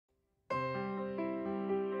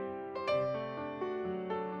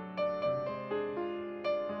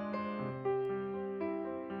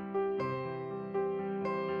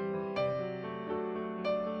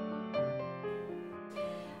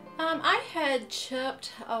I had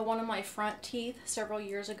chipped one of my front teeth several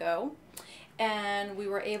years ago, and we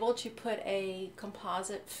were able to put a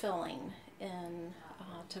composite filling in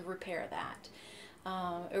to repair that.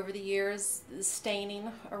 Over the years, the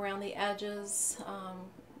staining around the edges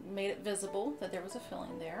made it visible that there was a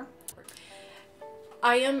filling there.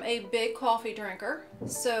 I am a big coffee drinker,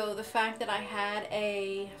 so the fact that I had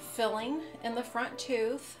a filling in the front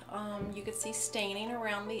tooth, you could see staining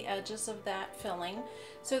around the edges of that filling,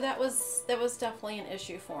 so that was definitely an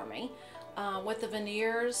issue for me. With the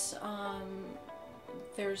veneers,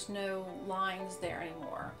 there's no lines there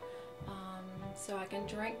anymore, so I can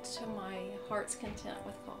drink to my heart's content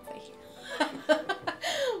with coffee.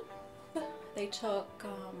 They took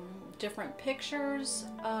different pictures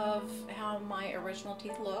of how my original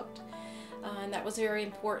teeth looked, and that was very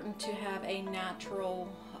important to have a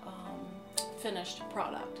natural finished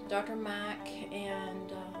product. Dr. Mack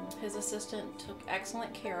and his assistant took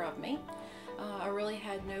excellent care of me. I really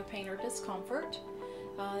had no pain or discomfort.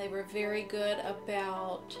 They were very good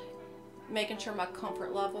about making sure my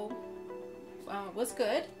comfort level was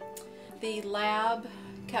good. The lab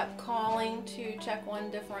kept calling to check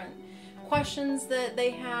on different questions that they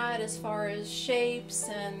had as far as shapes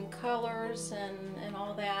and colors and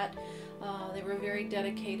all that. They were very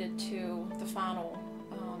dedicated to the final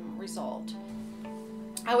result.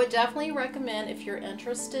 I would definitely recommend, if you're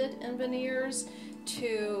interested in veneers,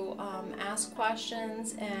 to ask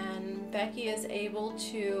questions, and Becky is able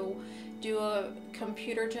to do a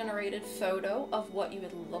computer generated photo of what you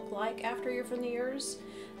would look like after your veneers,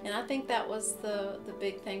 and I think that was the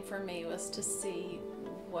big thing for me, was to see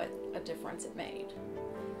what a difference it made.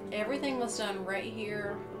 Everything was done right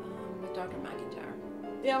here with Dr. McIntyre.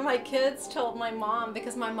 Yeah, my kids told my mom,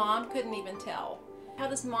 because my mom couldn't even tell, how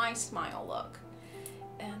does my smile look?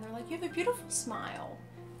 And they're like, you have a beautiful smile.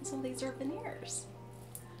 And so these are veneers.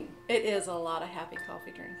 It is a lot of happy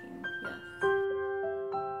coffee drinking, yes.